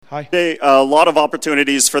Hi. Hey, a lot of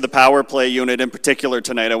opportunities for the power play unit in particular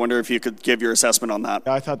tonight. I wonder if you could give your assessment on that.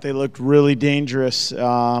 I thought they looked really dangerous. Tip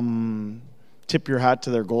your hat to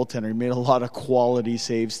their goaltender. He made a lot of quality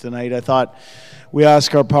saves tonight. I thought we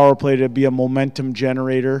asked our power play to be a momentum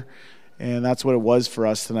generator, and that's what it was for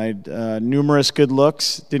us tonight. Numerous good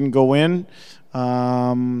looks, didn't go in.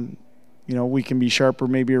 We can be sharper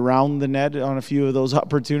maybe around the net on a few of those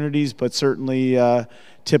opportunities, but certainly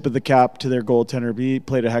tip of the cap to their goaltender. He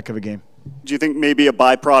played a heck of a game. Do you think maybe a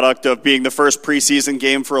byproduct of being the first preseason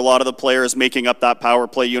game for a lot of the players making up that power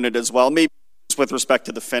play unit as well? Maybe just with respect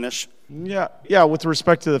to the finish? Yeah, with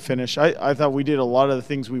respect to the finish. I thought we did a lot of the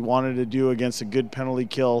things we wanted to do against a good penalty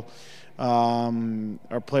kill.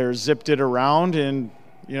 Our players zipped it around, and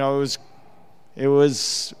it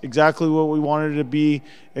was exactly what we wanted it to be,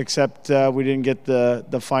 except we didn't get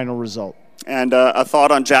the final result. And a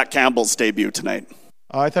thought on Jack Campbell's debut tonight?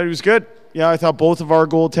 I thought he was good. Yeah, I thought both of our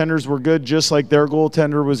goaltenders were good, just like their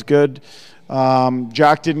goaltender was good.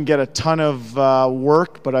 Jack didn't get a ton of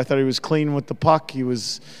work, but I thought he was clean with the puck. He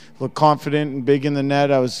looked confident and big in the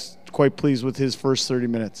net. I was quite pleased with his first 30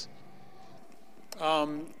 minutes.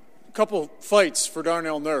 Couple fights for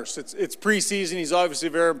Darnell Nurse. It's preseason. He's obviously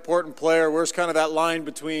a very important player. Where's kind of that line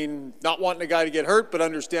between not wanting a guy to get hurt, but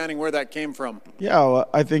understanding where that came from? Yeah, well,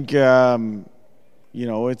 I think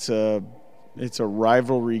it's a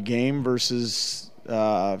rivalry game versus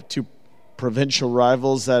two provincial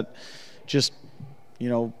rivals that just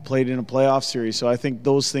played in a playoff series. So I think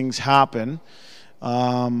those things happen.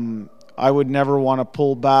 I would never want to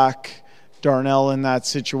pull back Darnell in that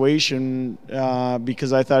situation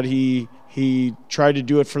because I thought he tried to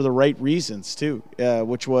do it for the right reasons too,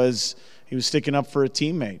 which was he was sticking up for a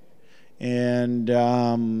teammate. And,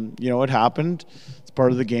 it happened. It's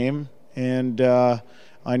part of the game. And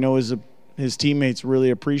I know his teammates really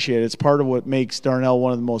appreciate it. It's part of what makes Darnell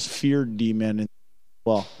one of the most feared D-men as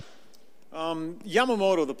well.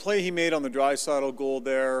 Yamamoto, the play he made on the Draisaitl goal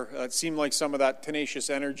there, it seemed like some of that tenacious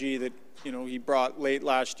energy that he brought late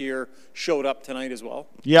last year showed up tonight as well.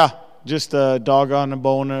 Yeah, just a dog on the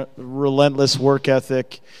bone, a relentless work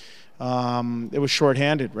ethic. It was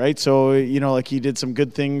shorthanded, right? So, he did some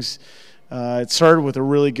good things. It started with a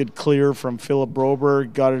really good clear from Philip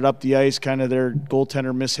Broberg, got it up the ice, kind of their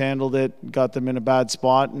goaltender mishandled it, got them in a bad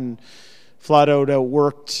spot, and flat out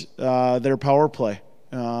outworked their power play.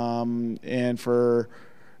 And for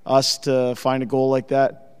us to find a goal like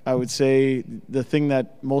that, I would say the thing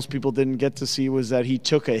that most people didn't get to see was that he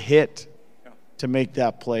took a hit to make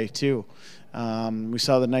that play too. We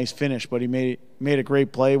saw the nice finish, but he made a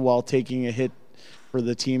great play while taking a hit for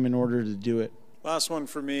the team in order to do it. Last one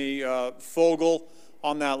for me, Foegele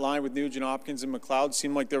on that line with Nugent Hopkins and McLeod.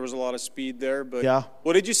 Seemed like there was a lot of speed there. But yeah.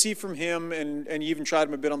 What did you see from him? And you even tried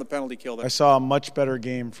him a bit on the penalty kill there. I saw a much better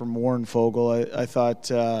game from Warren Foegele. I thought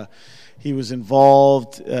he was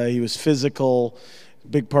involved. He was physical.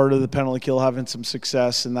 Big part of the penalty kill, having some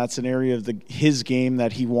success, and that's an area of his game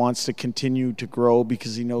that he wants to continue to grow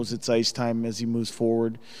because he knows it's ice time as he moves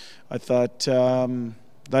forward. I thought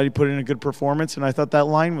he put in a good performance, and I thought that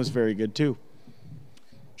line was very good too.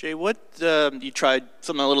 Jay, you tried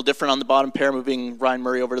something a little different on the bottom pair, moving Ryan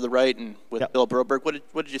Murray over to the right and with Bill Broberg.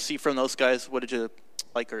 What did you see from those guys? What did you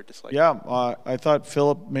like or dislike? Yeah, I thought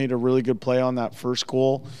Philip made a really good play on that first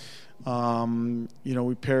goal.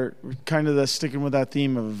 We paired kind of sticking with that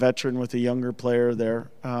theme of a veteran with a younger player there.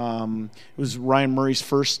 It was Ryan Murray's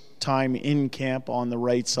first time in camp on the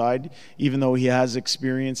right side, even though he has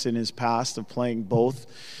experience in his past of playing both.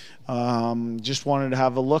 Just wanted to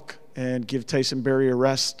have a look and give Tyson Barrie a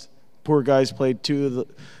rest. Poor guy's played the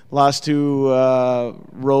last two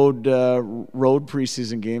road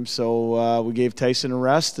preseason games, so we gave Tyson a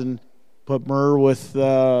rest and put Murr with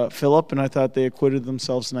Philip, and I thought they acquitted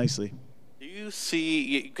themselves nicely. Do you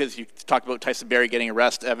see, because you talked about Tyson Barrie getting a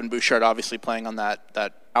rest, Evan Bouchard obviously playing on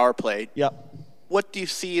that power play. Yeah. What do you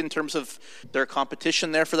see in terms of their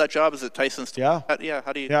competition there for that job? Is it Tyson's? Yeah. Yeah.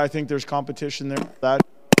 How do you? Yeah, I think there's competition there. That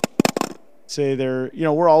say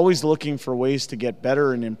we're always looking for ways to get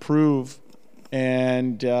better and improve,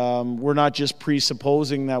 and we're not just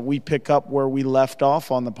presupposing that we pick up where we left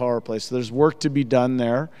off on the power play. So there's work to be done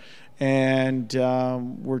there, and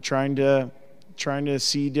we're trying to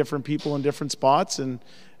see different people in different spots. And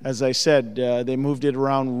as I said, they moved it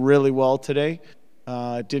around really well today.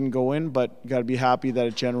 It didn't go in, but you got to be happy that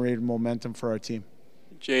it generated momentum for our team.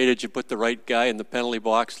 Jay, did you put the right guy in the penalty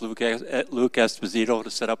box, Luke Esposito, to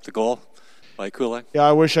set up the goal by Kulak? Yeah,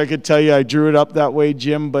 I wish I could tell you I drew it up that way,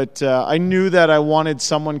 Jim, but I knew that I wanted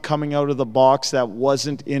someone coming out of the box that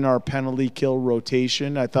wasn't in our penalty kill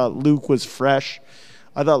rotation. I thought Luke was fresh.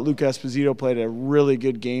 I thought Luke Esposito played a really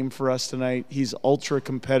good game for us tonight. He's ultra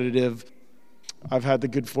competitive. I've had the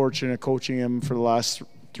good fortune of coaching him for the last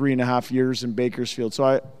 3.5 years in Bakersfield.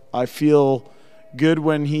 So I feel good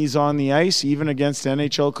when he's on the ice, even against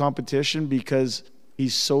NHL competition, because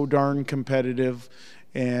he's so darn competitive.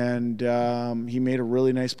 And he made a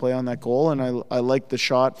really nice play on that goal. And I liked the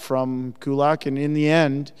shot from Kulak. And in the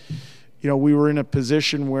end, we were in a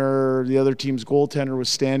position where the other team's goaltender was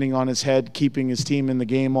standing on his head, keeping his team in the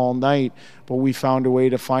game all night. But we found a way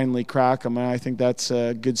to finally crack him. And I think that's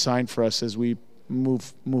a good sign for us as we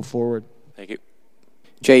move forward. Thank you.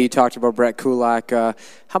 Jay, you talked about Brett Kulak.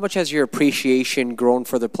 How much has your appreciation grown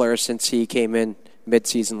for the player since he came in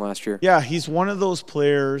mid-season last year? Yeah, he's one of those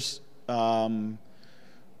players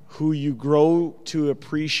who you grow to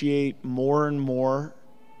appreciate more and more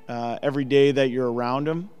every day that you're around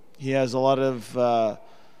him. He has a lot of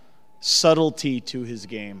subtlety to his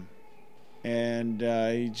game, and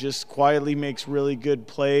he just quietly makes really good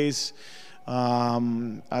plays.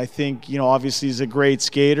 I think, obviously he's a great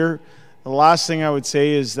skater. The last thing I would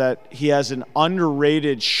say is that he has an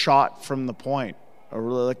underrated shot from the point.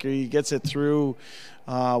 He gets it through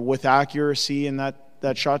with accuracy, and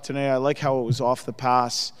that shot tonight, I like how it was off the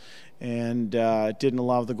pass and didn't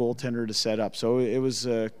allow the goaltender to set up. So it was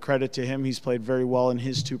a credit to him. He's played very well in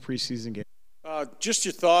his 2 preseason games. Just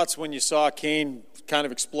your thoughts when you saw Kane kind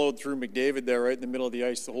of explode through McDavid there right in the middle of the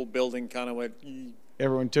ice. The whole building kind of went...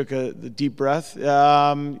 Everyone took the deep breath. You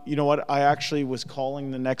know what? I actually was calling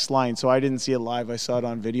the next line, so I didn't see it live. I saw it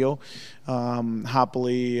on video.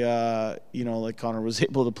 Happily, Connor was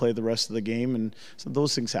able to play the rest of the game, and so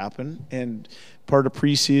those things happen. And part of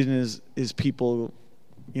preseason is people,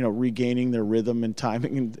 regaining their rhythm and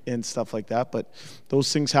timing and stuff like that. But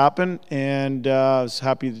those things happen, and I was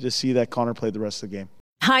happy to see that Connor played the rest of the game.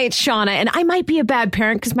 Hi, it's Shauna, and I might be a bad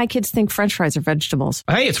parent because my kids think French fries are vegetables.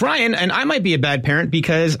 Hey, it's Ryan, and I might be a bad parent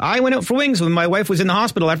because I went out for wings when my wife was in the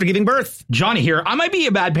hospital after giving birth. Johnny here. I might be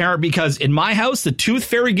a bad parent because in my house, the tooth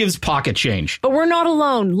fairy gives pocket change. But we're not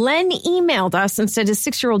alone. Len emailed us and said his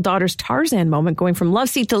 6-year-old daughter's Tarzan moment going from love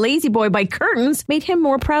seat to lazy boy by curtains made him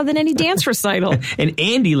more proud than any dance recital. And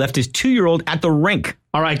Andy left his 2-year-old at the rink.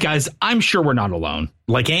 All right, guys, I'm sure we're not alone.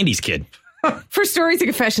 Like Andy's kid. For stories and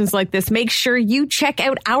confessions like this, make sure you check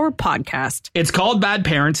out our podcast. It's called Bad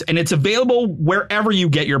Parents, and it's available wherever you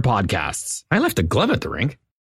get your podcasts. I left a glove at the rink.